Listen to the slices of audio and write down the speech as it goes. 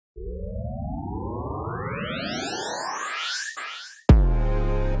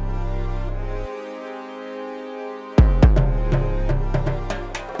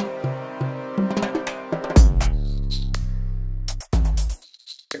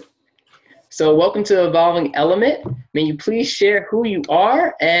So welcome to Evolving Element. May you please share who you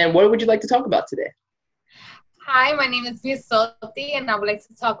are and what would you like to talk about today? Hi, my name is Viasolti, and I would like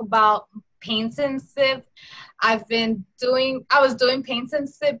to talk about Paint and Sip. I was doing Paint and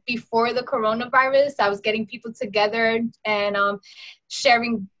Sip before the coronavirus. I was getting people together and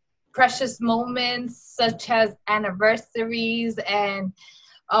sharing precious moments such as anniversaries and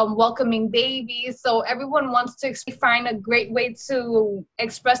welcoming babies. So everyone wants to find a great way to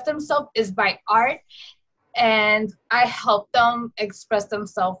express themselves is by art, and I help them express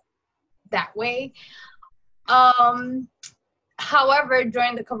themselves that way. Um, However,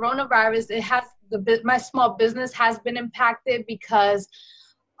 during the coronavirus, my small business has been impacted because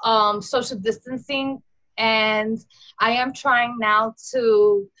social distancing, and I am trying now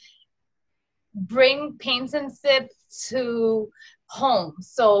to bring Paint and Sip to home.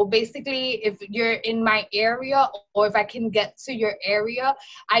 So basically, if you're in my area or if I can get to your area,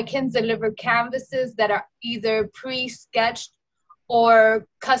 I can deliver canvases that are either pre-sketched or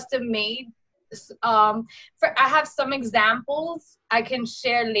custom made. I have some examples I can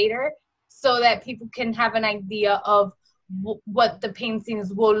share later so that people can have an idea of what the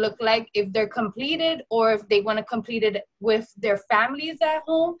paintings will look like if they're completed or if they want to complete it with their families at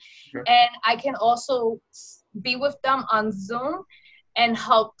home. Sure. And I can also be with them on Zoom and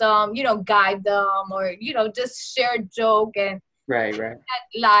help them, guide them or, just share a joke and Right. that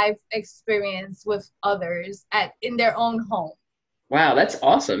live experience with others in their own home. Wow, that's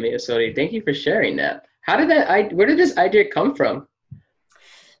awesome, Miosori. Thank you for sharing that. Where did this idea come from?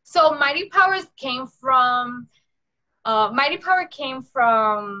 So Mighty Power came from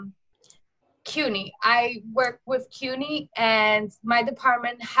CUNY. I work with CUNY, and my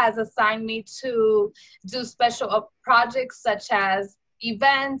department has assigned me to do special projects such as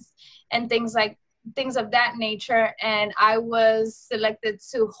events and things of that nature. And I was selected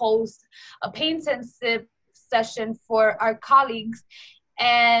to host a Paint and Sip session for our colleagues.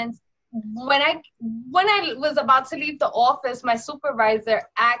 And when I was about to leave the office, my supervisor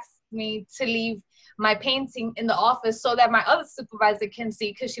asked me to leave my painting in the office so that my other supervisor can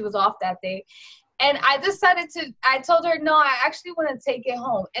see, because she was off that day. And I told her, no, I actually want to take it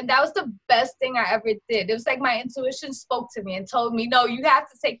home. And that was the best thing I ever did. It was like my intuition spoke to me and told me, no, you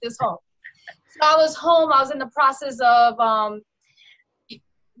have to take this home. So I was home. I was in the process of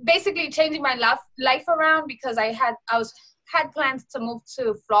basically changing my life around because I had plans to move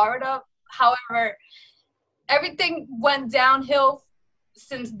to Florida. However, everything went downhill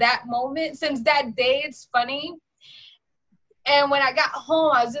since that day. It's funny. And when I got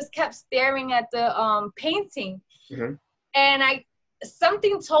home, I just kept staring at the painting. Mm-hmm. And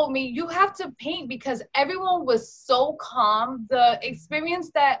something told me, you have to paint, because everyone was so calm. The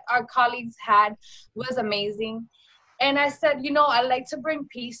experience that our colleagues had was amazing. And I said, I like to bring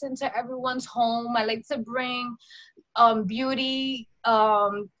peace into everyone's home. I like to bring beauty,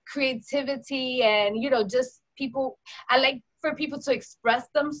 creativity, and, just people. I like for people to express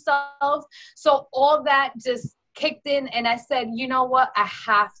themselves. So all that just kicked in, and I said, you know what? I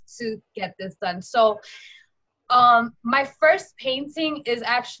have to get this done. So my first painting is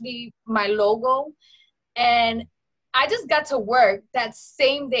actually my logo. And I just got to work that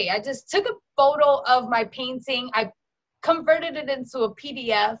same day. I just took a photo of my painting. I converted it into a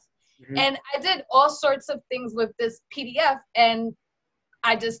PDF. Mm-hmm. And I did all sorts of things with this PDF, and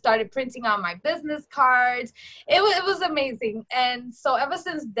I just started printing out my business cards. It was amazing. And so ever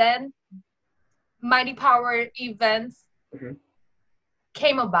since then, Mighty Power events mm-hmm.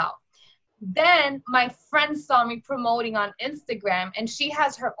 came about. Then my friend saw me promoting on Instagram, and she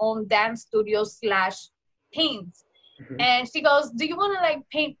has her own dance studio / paints. Mm-hmm. And she goes, do you want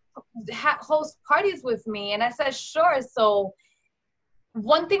to host parties with me? And I said, sure. So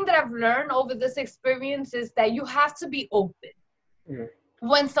one thing that I've learned over this experience is that you have to be open. Mm-hmm.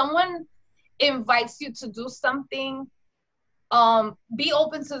 When someone invites you to do something, be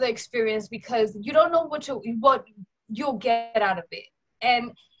open to the experience, because you don't know what you'll get out of it.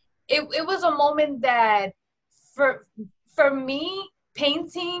 And it was a moment that for me,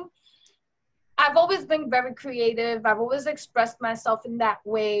 painting, I've always been very creative. I've always expressed myself in that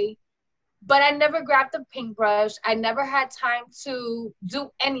way, but I never grabbed a paintbrush. I never had time to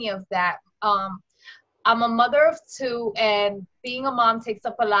do any of that. I'm a mother of 2, and being a mom takes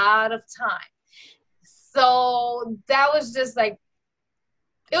up a lot of time. So that was just it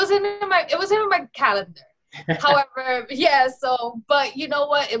wasn't in my calendar. However, yeah, but you know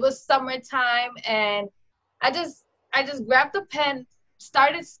what? It was summertime, and I just grabbed a pen,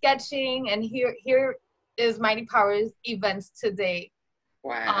 started sketching, and here is Mighty Power's events today.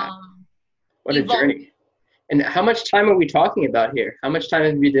 Wow. What a journey. And how much time are we talking about here? How much time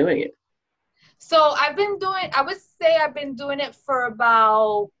have you been doing it? So I would say I've been doing it for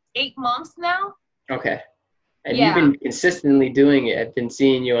about 8 months now. Okay. And you've Yeah. been consistently doing it. I've been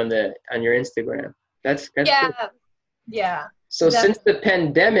seeing you on your Instagram. That's Yeah. good. Yeah. So since Definitely. the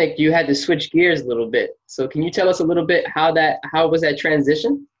pandemic, you had to switch gears a little bit. So can you tell us a little bit how was that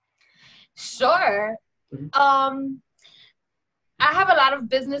transition? Sure. Mhm. Um, I have a lot of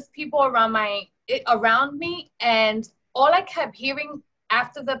business people around me, and all I kept hearing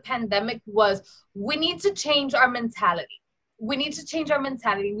after the pandemic was, we need to change our mentality. We need to change our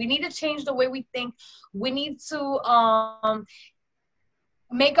mentality. We need to change the way we think. We need to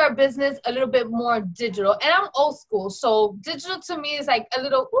make our business a little bit more digital. And I'm old school, so digital to me is like a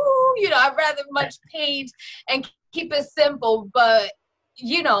little, ooh, I'd rather much page and keep it simple. But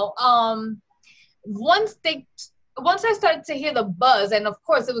you know, once they once I started to hear the buzz, and of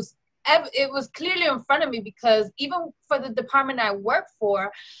course it was clearly in front of me, because even for the department I work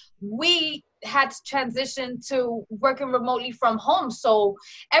for, we had to transition to working remotely from home. So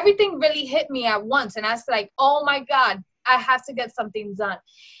everything really hit me at once, and I was like, oh my God, I have to get something done.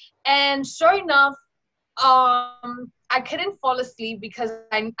 And sure enough, I couldn't fall asleep because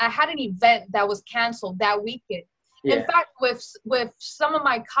I had an event that was canceled that weekend. In Yeah. fact, with some of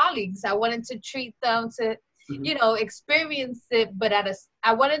my colleagues, I wanted to treat them to, Mhm. experience it, but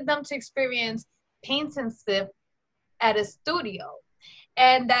I wanted them to experience paint and sip at a studio.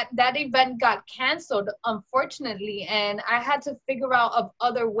 And that event got canceled, unfortunately, and I had to figure out of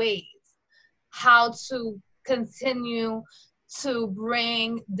other ways how to continue to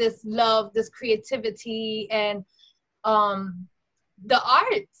bring this love, this creativity, and um the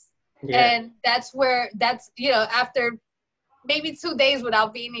arts. Yeah. And that's after maybe 2 days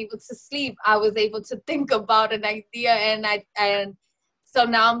without being able to sleep, I was able to think about an idea, and so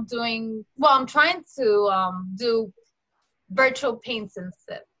now I'm trying to do virtual paints and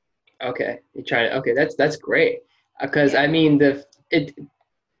stuff. Okay. You try to. Okay, that's great. Because Yeah. I mean it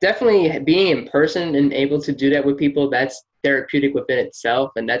definitely being in person and able to do that with people, that's therapeutic within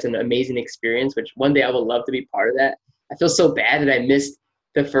itself, and that's an amazing experience, which one day I would love to be part of that. I feel so bad that I missed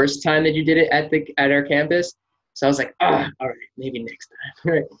the first time that you did it at our campus. So I was like, all right, maybe next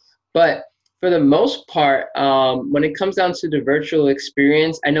time. Right. But for the most part, when it comes down to the virtual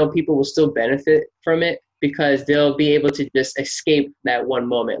experience, I know people will still benefit from it because they'll be able to just escape that one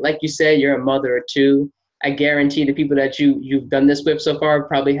moment. Like you said, you're a mother or two. I guarantee the people that you've done this with so far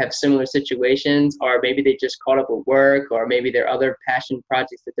probably have similar situations, or maybe they just caught up with work, or maybe there are other passion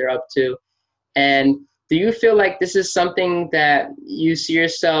projects that they're up to. And do you feel like this is something that you see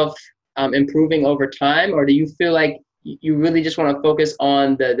yourself improving over time, or do you feel like you really just want to focus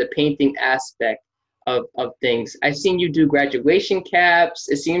on the painting aspect of things? I've seen you do graduation caps.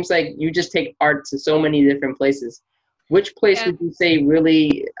 It seems like you just take art to so many different places. Which place Yeah. would you say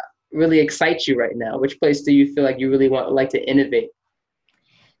really excites you right now? Which place do you feel like you really like to innovate?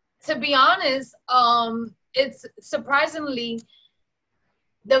 To be honest, it's surprisingly,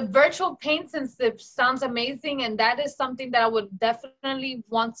 the virtual paints and sips sounds amazing, and that is something that I would definitely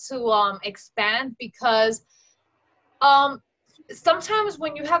want to expand, because um sometimes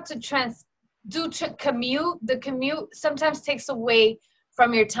when you have to commute, the commute sometimes takes away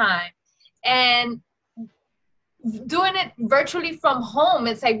from your time. And doing it virtually from home,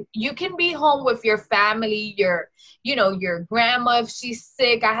 it's like you can be home with your family, your grandma if she's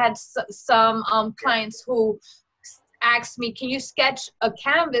sick. I had some clients who asked me, can you sketch a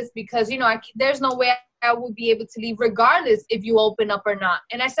canvas, because there's no way I would be able to leave regardless if you open up or not.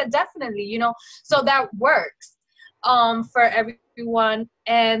 And I said, definitely, so that works for everyone.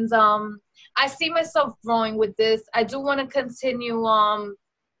 And I see myself growing with this. I do want to continue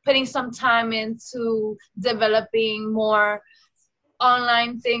putting some time into developing more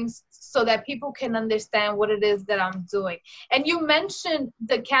online things so that people can understand what it is that I'm doing. And you mentioned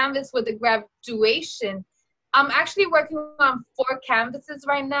the canvas with the graduation. I'm actually working on 4 canvases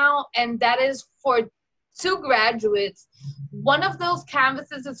right now, and that is for 2 graduates. One of those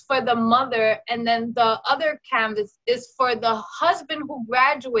canvases is for the mother, and then the other canvas is for the husband who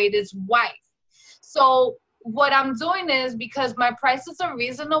graduated's wife. So what I'm doing is, because my prices are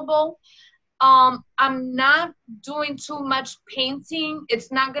reasonable, I'm not doing too much painting.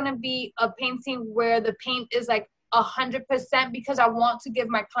 It's not gonna be a painting where the paint is like 100%, because I want to give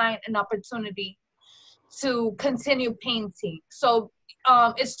my client an opportunity to continue painting. So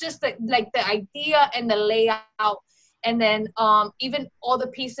it's just like the idea and the layout, and then even all the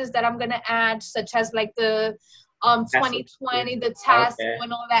pieces that I'm gonna add, such as like the That's what- 2020, the tassel Okay.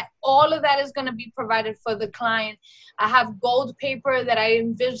 and all of that is gonna be provided for the client. I have gold paper that I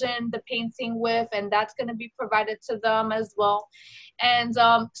envision the painting with, and that's gonna be provided to them as well. And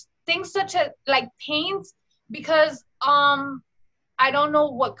things such as like paint, because I don't know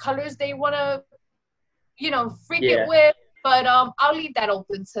what colors they want to, freak it with, but I'll leave that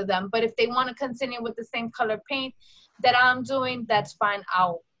open to them. But if they want to continue with the same color paint that I'm doing, that's fine.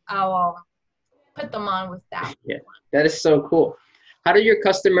 I'll put them on with that. Yeah, that is so cool. How do your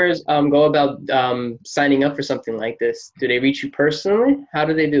customers go about signing up for something like this? Do they reach you personally? How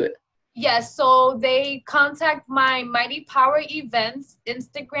do they do it? Yes, so they contact my Mighty Power Events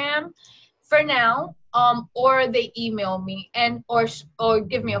Instagram for now, or they email me and or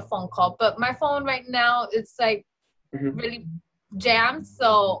give me a phone call. But my phone right now, it's like really jammed,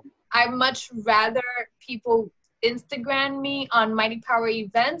 so I much rather people Instagram me on Mighty Power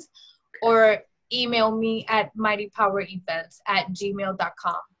Events or email me at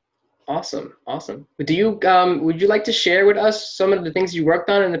mightypowerevents@gmail.com. Awesome. Do you would you like to share with us some of the things you worked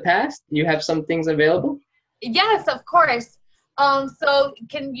on in the past? You have some things available? Yes, of course. So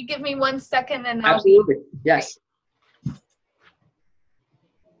can you give me 1 second and I'll Absolutely. Yes.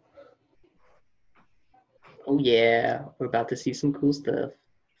 Oh yeah, we're about to see some cool stuff.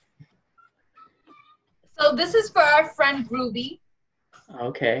 So this is for our friend Ruby.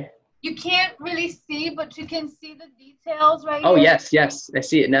 Okay. You can't really see, but you can see the details right here. Oh, yes. I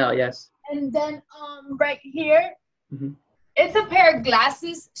see it now, yes. And then right here, it's a pair of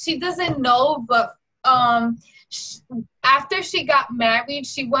glasses. She doesn't know, but after she got married,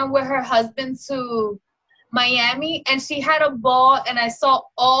 she went with her husband to Miami, and she had a ball, and I saw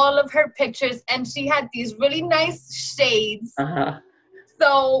all of her pictures, and she had these really nice shades.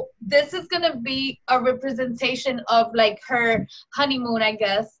 So this is going to be a representation of like her honeymoon, I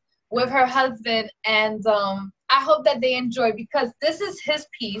guess, with her husband. And I hope that they enjoy, because this is his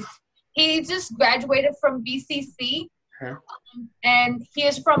piece. He just graduated from BCC, and he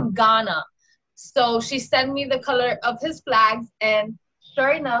is from Ghana. So she sent me the color of his flags, and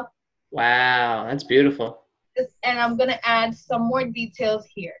sure enough. Wow, that's beautiful. And I'm going to add some more details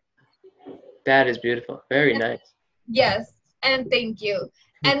here. That is beautiful. Very nice. Yes, and thank you.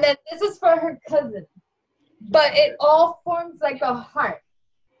 And then this is for her cousin. But it all forms like a heart.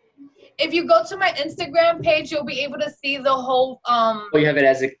 If you go to my Instagram page, you'll be able to see the whole Oh, you have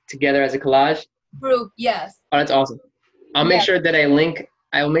it together as a collage? Group, yes. Oh, that's awesome. I'll make sure that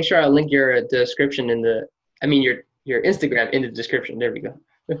I'll make sure I'll link your description your Instagram in the description. There we go.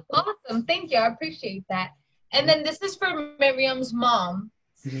 Awesome. Thank you. I appreciate that. And then this is for Miriam's mom.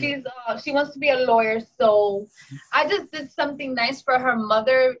 She wants to be a lawyer, so I just did something nice for her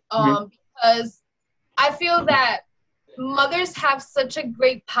mother because I feel that mothers have such a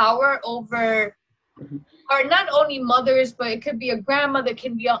great power over, or not only mothers, but it could be a grandmother, it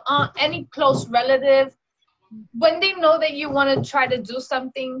can be an aunt, any close relative. When they know that you want to try to do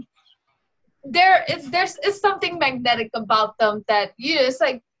something, there's something magnetic about them that it's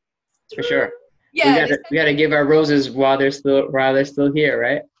like, for sure. Yeah, we gotta give our roses while they're still here,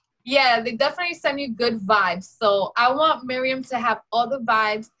 right? Yeah, they definitely send you good vibes. So I want Miriam to have all the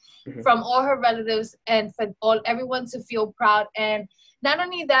vibes from all her relatives, and for everyone to feel proud. And not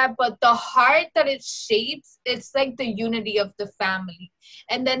only that, but the heart that it shapes, it's like the unity of the family.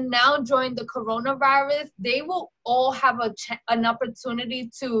 And then now during the coronavirus, they will all have an opportunity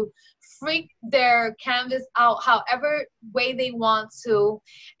to freak their canvas out however way they want to.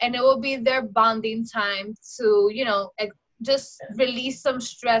 And it will be their bonding time to, just release some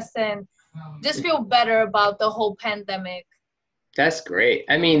stress and just feel better about the whole pandemic. That's great.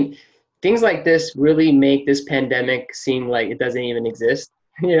 I mean, things like this really make this pandemic seem like it doesn't even exist.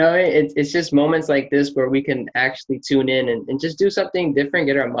 It's just moments like this where we can actually tune in and just do something different,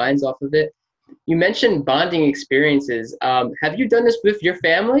 get our minds off of it. You mentioned bonding experiences. Have you done this with your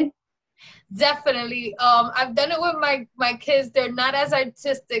family? Definitely. I've done it with my kids. They're not as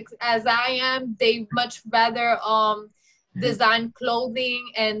artistic as I am. They much rather design clothing,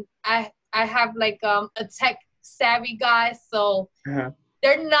 and I have like a tech savvy guy, so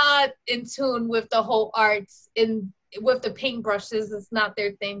they're not in tune with the whole arts with the paintbrushes. It's not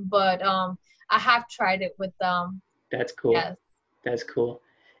their thing, but I have tried it with them. That's cool. Yes. That's cool.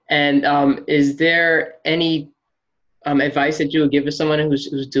 And is there any advice that you would give to someone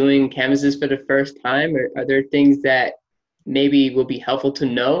who's doing canvases for the first time, or are there things that maybe will be helpful to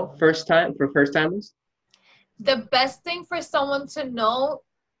know for first timers? The best thing for someone to know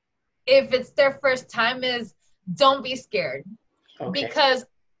if it's their first time is don't be scared. Okay. Because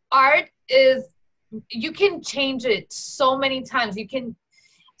art you can change it so many times.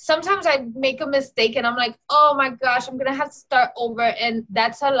 Sometimes I make a mistake and I'm like, oh my gosh, I'm going to have to start over. And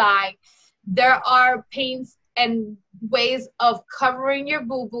that's a lie. There are paints and ways of covering your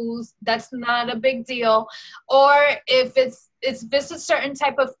boo-boos. That's not a big deal. Or if it's it's just a certain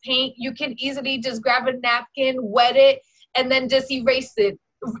type of paint. You can easily just grab a napkin, wet it, and then just erase it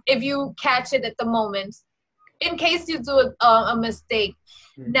if you catch it at the moment, in case you do a mistake.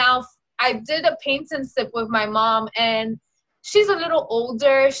 Now, I did a paint and sip with my mom, and she's a little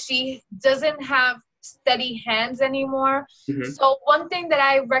older. She doesn't have steady hands anymore. So one thing that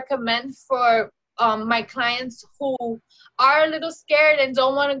I recommend for my clients who are a little scared and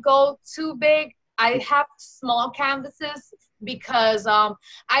don't want to go too big, I have small canvases because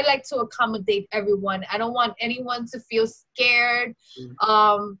I like to accommodate everyone. I don't want anyone to feel scared,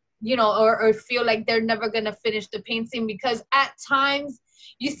 you know, or feel like they're never going to finish the painting, because at times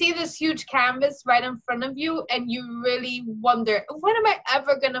you see this huge canvas right in front of you and you really wonder, when am I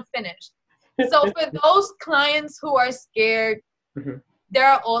ever going to finish? So for those clients who are scared, there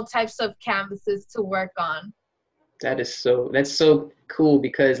are all types of canvases to work on. That's so cool,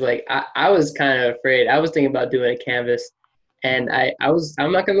 because like I was kind of afraid. I was thinking about doing a canvas, and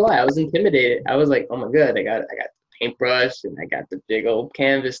I'm not gonna lie, I was intimidated. I was like, oh my god, I got the paintbrush and I got the big old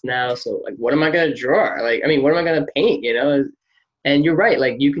canvas now. So like, what am I gonna draw? Like, I mean, what am I gonna paint? You know? And you're right.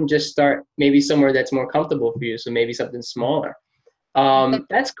 Like, you can just start maybe somewhere that's more comfortable for you. So maybe something smaller.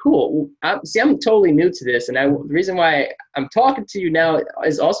 That's cool. I'm totally new to this, and the reason why I'm talking to you now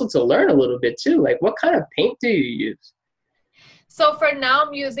is also to learn a little bit too. Like, what kind of paint do you use? So for now,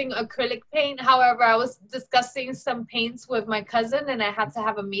 I'm using acrylic paint. However, I was discussing some paints with my cousin, and I had to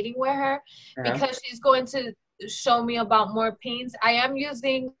have a meeting with her because she's going to show me about more paints. I am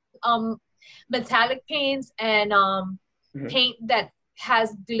using metallic paints and paint that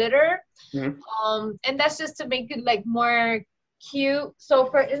has glitter, and that's just to make it like more cute. So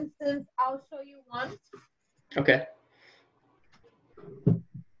for instance, I'll show you one. Okay.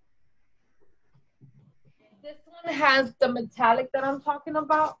 This one has the metallic that I'm talking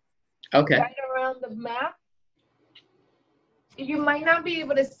about. Okay. Right around the map. You might not be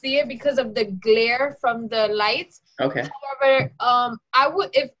able to see it because of the glare from the lights. Okay. However, I would,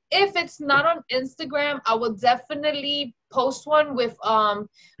 if it's not on Instagram, I will definitely post one with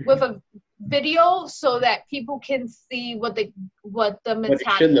a video so that people can see what the metallic, what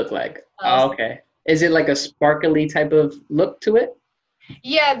it should look like. Oh, okay. Is it like a sparkly type of look to it?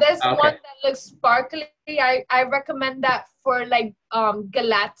 Yeah, there's one that looks sparkly. I recommend that for like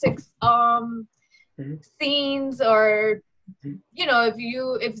galactic scenes, or you know,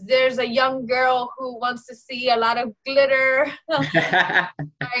 if there's a young girl who wants to see a lot of glitter, I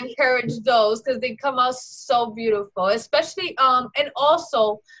encourage those because they come out so beautiful. Especially and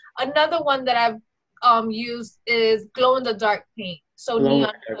also another one that I've used is glow in the dark paint. So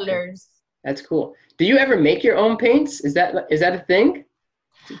neon colors. That's cool. Do you ever make your own paints? Is that a thing?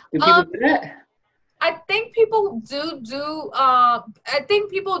 Do people do that? I think people do. I think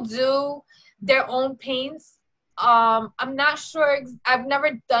people do their own paints. I'm not sure. I've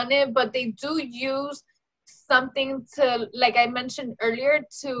never done it, but they do use something to, like I mentioned earlier,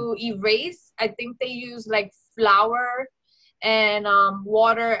 to erase. I think they use like flour and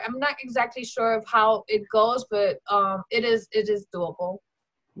water. I'm not exactly sure of how it goes, but it is doable.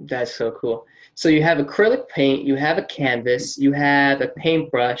 That's so cool. So you have acrylic paint, you have a canvas, you have a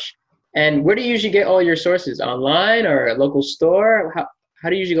paintbrush, and where do you usually get all your sources? Online or a local store? How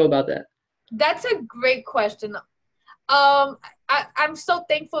do you usually go about that? That's a great question. I'm so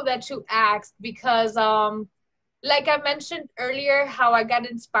thankful that you asked because, like I mentioned earlier, how I got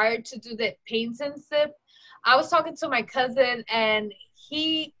inspired to do the paint and sip. I was talking to my cousin, and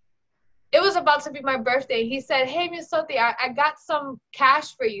it was about to be my birthday. He said, hey, Miss Sophie, I got some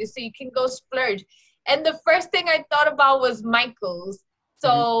cash for you so you can go splurge. And the first thing I thought about was Michael's.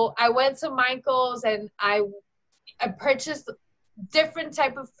 So I went to Michael's and I purchased different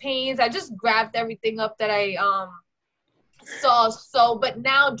type of paints. I just grabbed everything up that I saw. So, but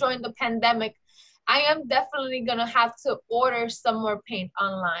now during the pandemic, I am definitely going to have to order some more paint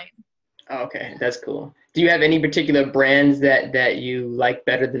online. Okay, that's cool. Do you have any particular brands that you like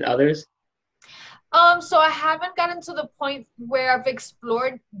better than others? So I haven't gotten to the point where I've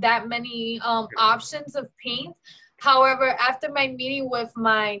explored that many options of paint. However, after my meeting with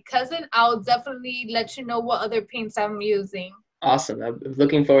my cousin, I'll definitely let you know what other paints I'm using. Awesome. I'm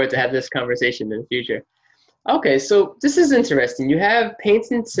looking forward to have this conversation in the future. Okay, so this is interesting. You have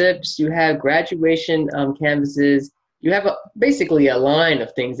paints and sips, you have graduation canvases, you have basically a line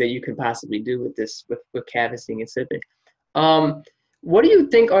of things that you can possibly do with this, with canvassing and sipping. What do you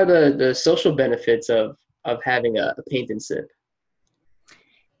think are the social benefits of having a paint and sip?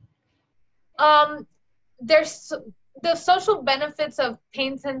 There's the social benefits of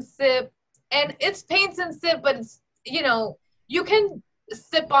paint and sip, and it's paint and sip, but it's, you know, you can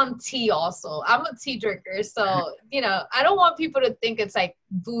sip on tea also. I'm a tea drinker, so I don't want people to think it's like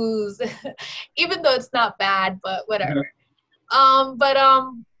booze, even though it's not bad, but whatever.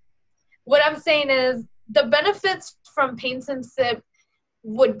 What I'm saying is the benefits from Paint and Sip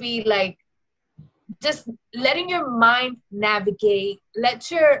would be like just letting your mind navigate,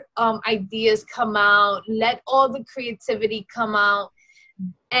 let your ideas come out, let all the creativity come out.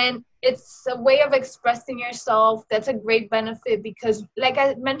 And it's a way of expressing yourself. That's a great benefit because, like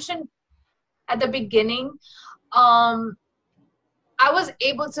I mentioned at the beginning, I was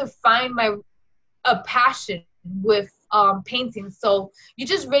able to find a passion with painting. So you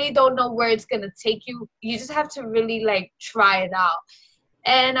just really don't know where it's gonna take you. You just have to really like try it out.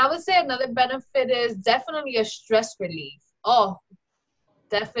 And I would say another benefit is definitely a stress relief. Oh,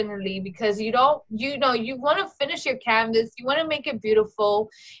 definitely, because you want to finish your canvas, you want to make it beautiful,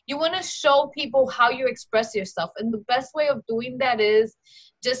 you want to show people how you express yourself, and the best way of doing that is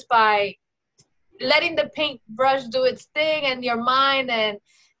just by letting the paint brush do its thing in your mind and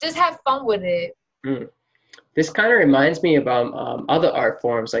just have fun with it. This kind of reminds me about other art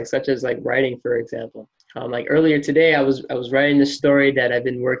forms, like such as like writing, for example. Like earlier today, I was writing this story that I've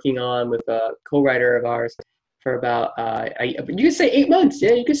been working on with a co-writer of ours for about you could say 8 months.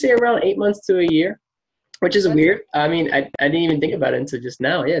 Yeah, you could say around 8 months to a year, which is weird. I mean, I didn't even think about it until just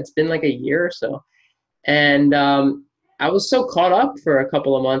now. Yeah, it's been like a year or so, and I was so caught up for a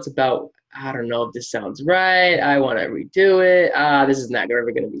couple of months about, I don't know if this sounds right. I want to redo it. This is not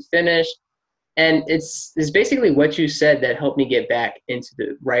ever going to be finished. And it's basically what you said that helped me get back into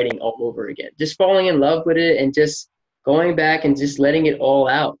the writing all over again. Just falling in love with it and just going back and just letting it all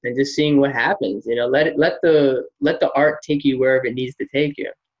out and just seeing what happens. Let the art take you wherever it needs to take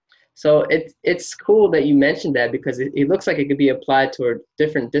you. So it's cool that you mentioned that because it looks like it could be applied toward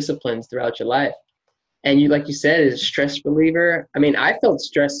different disciplines throughout your life. And you, like you said, is a stress reliever. I mean, I felt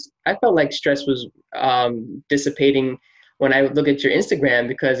like stress was dissipating when I would look at your Instagram,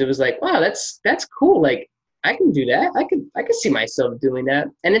 because it was like, wow, that's cool. Like, I can do that. I could see myself doing that.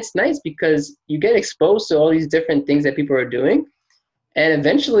 And it's nice because you get exposed to all these different things that people are doing. And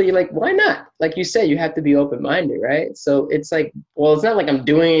eventually you're like, why not? Like you said, you have to be open-minded, right? So it's like, well, it's not like I'm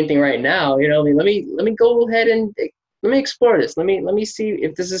doing anything right now. Let me go ahead and let me explore this. Let me see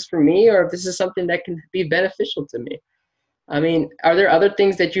if this is for me or if this is something that can be beneficial to me. I mean, are there other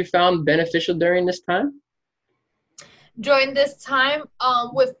things that you found beneficial during this time? During this time,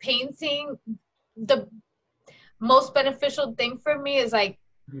 with painting, the most beneficial thing for me is like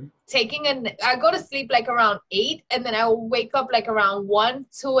I go to sleep like around 8, and then I will wake up like around 1,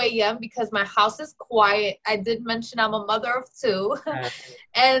 2 a.m. because my house is quiet. I did mention I'm a mother of 2.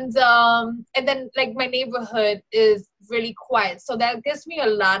 And then like my neighborhood is really quiet. So that gives me a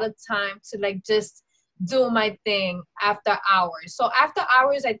lot of time to like just do my thing after hours. So after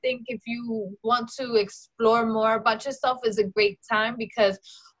hours, I think if you want to explore more about yourself, is a great time because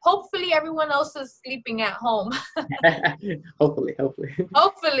hopefully everyone else is sleeping at home.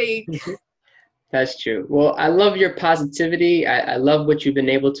 Hopefully. That's true. Well, I love your positivity. I love what you've been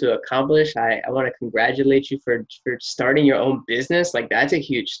able to accomplish. I want to congratulate you for starting your own business. Like, that's a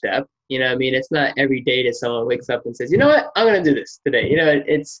huge step. I mean, it's not every day that someone wakes up and says, you know what, I'm going to do this today.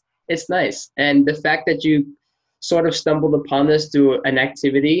 It's nice. And the fact that you sort of stumbled upon this through an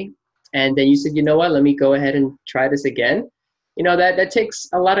activity, and then you said, you know what, let me go ahead and try this again. That takes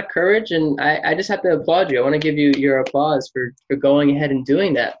a lot of courage, and I just have to applaud you. I want to give you your applause for going ahead and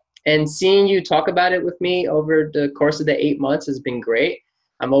doing that. And seeing you talk about it with me over the course of the 8 months has been great.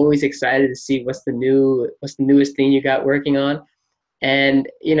 I'm always excited to see what's the newest thing you got working on. And,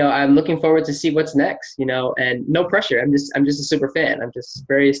 I'm looking forward to see what's next, and no pressure. I'm just a super fan. I'm just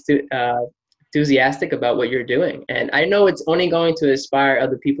very enthusiastic about what you're doing. And I know it's only going to inspire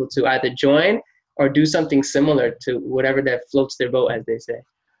other people to either join or do something similar to whatever that floats their boat, as they say.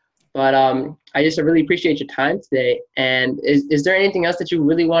 But I just really appreciate your time today. And is there anything else that you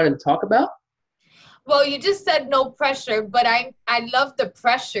really wanted to talk about? Well, you just said no pressure, but I love the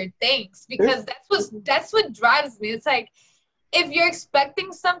pressure. Thanks, because that's what drives me. It's like, if you're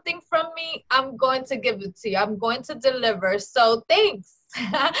expecting something from me, I'm going to give it to you. I'm going to deliver. So thanks.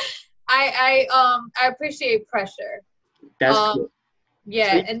 I appreciate pressure. That's cool.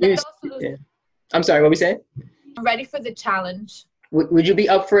 Yeah, and then also, yeah. I'm sorry, what were we saying? I'm ready for the challenge. Would you be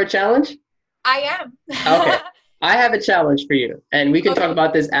up for a challenge? I am. Okay. I have a challenge for you, and we can talk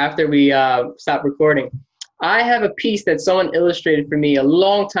about this after we stop recording. I have a piece that someone illustrated for me a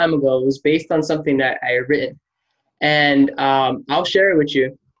long time ago. It was based on something that I had written. And I'll share it with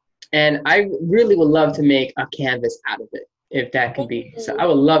you. And I really would love to make a canvas out of it, if that can be. So I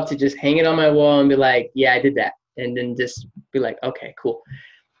would love to just hang it on my wall and be like, yeah, I did that. and then just be like, okay, cool.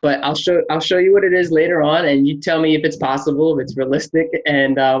 But I'll show you what it is later on, and you tell me if it's possible, if it's realistic,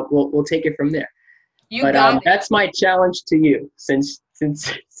 and we'll take it from there. You got it. That's my challenge to you, since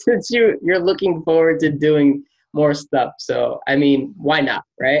you're looking forward to doing more stuff. So I mean, why not,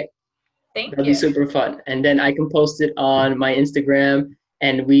 right? Thank That'll you. be super fun, and then I can post it on my Instagram,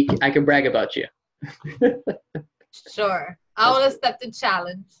 and I can brag about you. Sure, I will accept the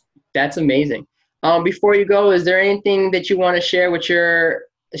challenge. That's amazing. Before you go, is there anything that you want to share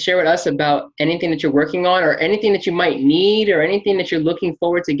with us about anything that you're working on, or anything that you might need, or anything that you're looking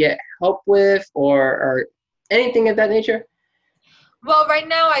forward to get help with, or anything of that nature? Well, right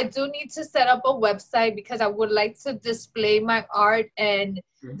now I do need to set up a website because I would like to display my art and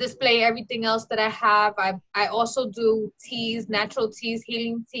display everything else that I have. I also do teas, natural teas,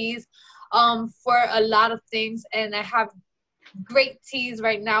 healing teas, for a lot of things, and I have great teas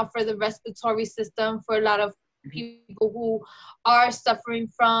right now for the respiratory system, for a lot of people who are suffering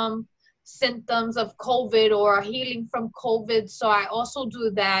from symptoms of COVID or are healing from COVID. So I also do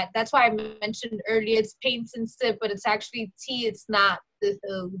that. That's why I mentioned earlier it's paint and sip, but it's actually tea. It's not the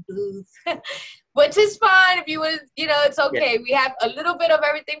booze, which is fine if you would, it's okay. Yeah. We have a little bit of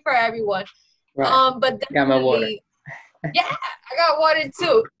everything for everyone. Right. But definitely, got my water. Yeah, I got water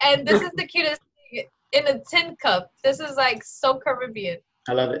too. And this is the cutest thing, in a tin cup. This is like so Caribbean.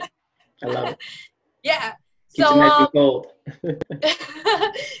 I love it. Yeah. Keeps it nice and cold.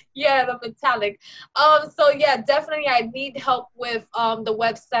 Yeah, the metallic. So yeah, definitely I need help with the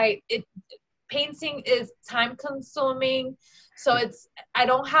website. Painting is time consuming, so I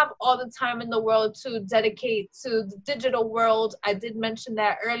don't have all the time in the world to dedicate to the digital world. I did mention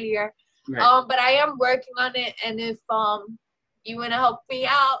that earlier. Right. But I am working on it, and if you want to help me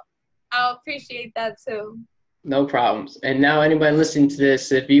out, I'll appreciate that too. No problems. And now anybody listening to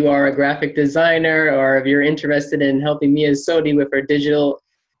this, if you are a graphic designer, or if you're interested in helping Mia Sodi with her digital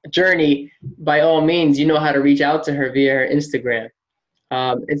journey, by all means, you know how to reach out to her via her Instagram.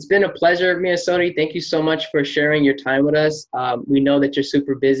 It's been a pleasure, Mia Sodi. Thank you so much for sharing your time with us. We know that you're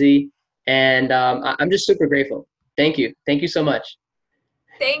super busy, and I'm just super grateful. Thank you. Thank you so much.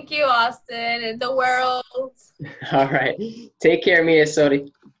 Thank you, Austin, and the world. All right. Take care, Mia Sodi.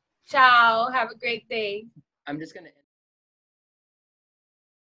 Ciao. Have a great day. I'm just going to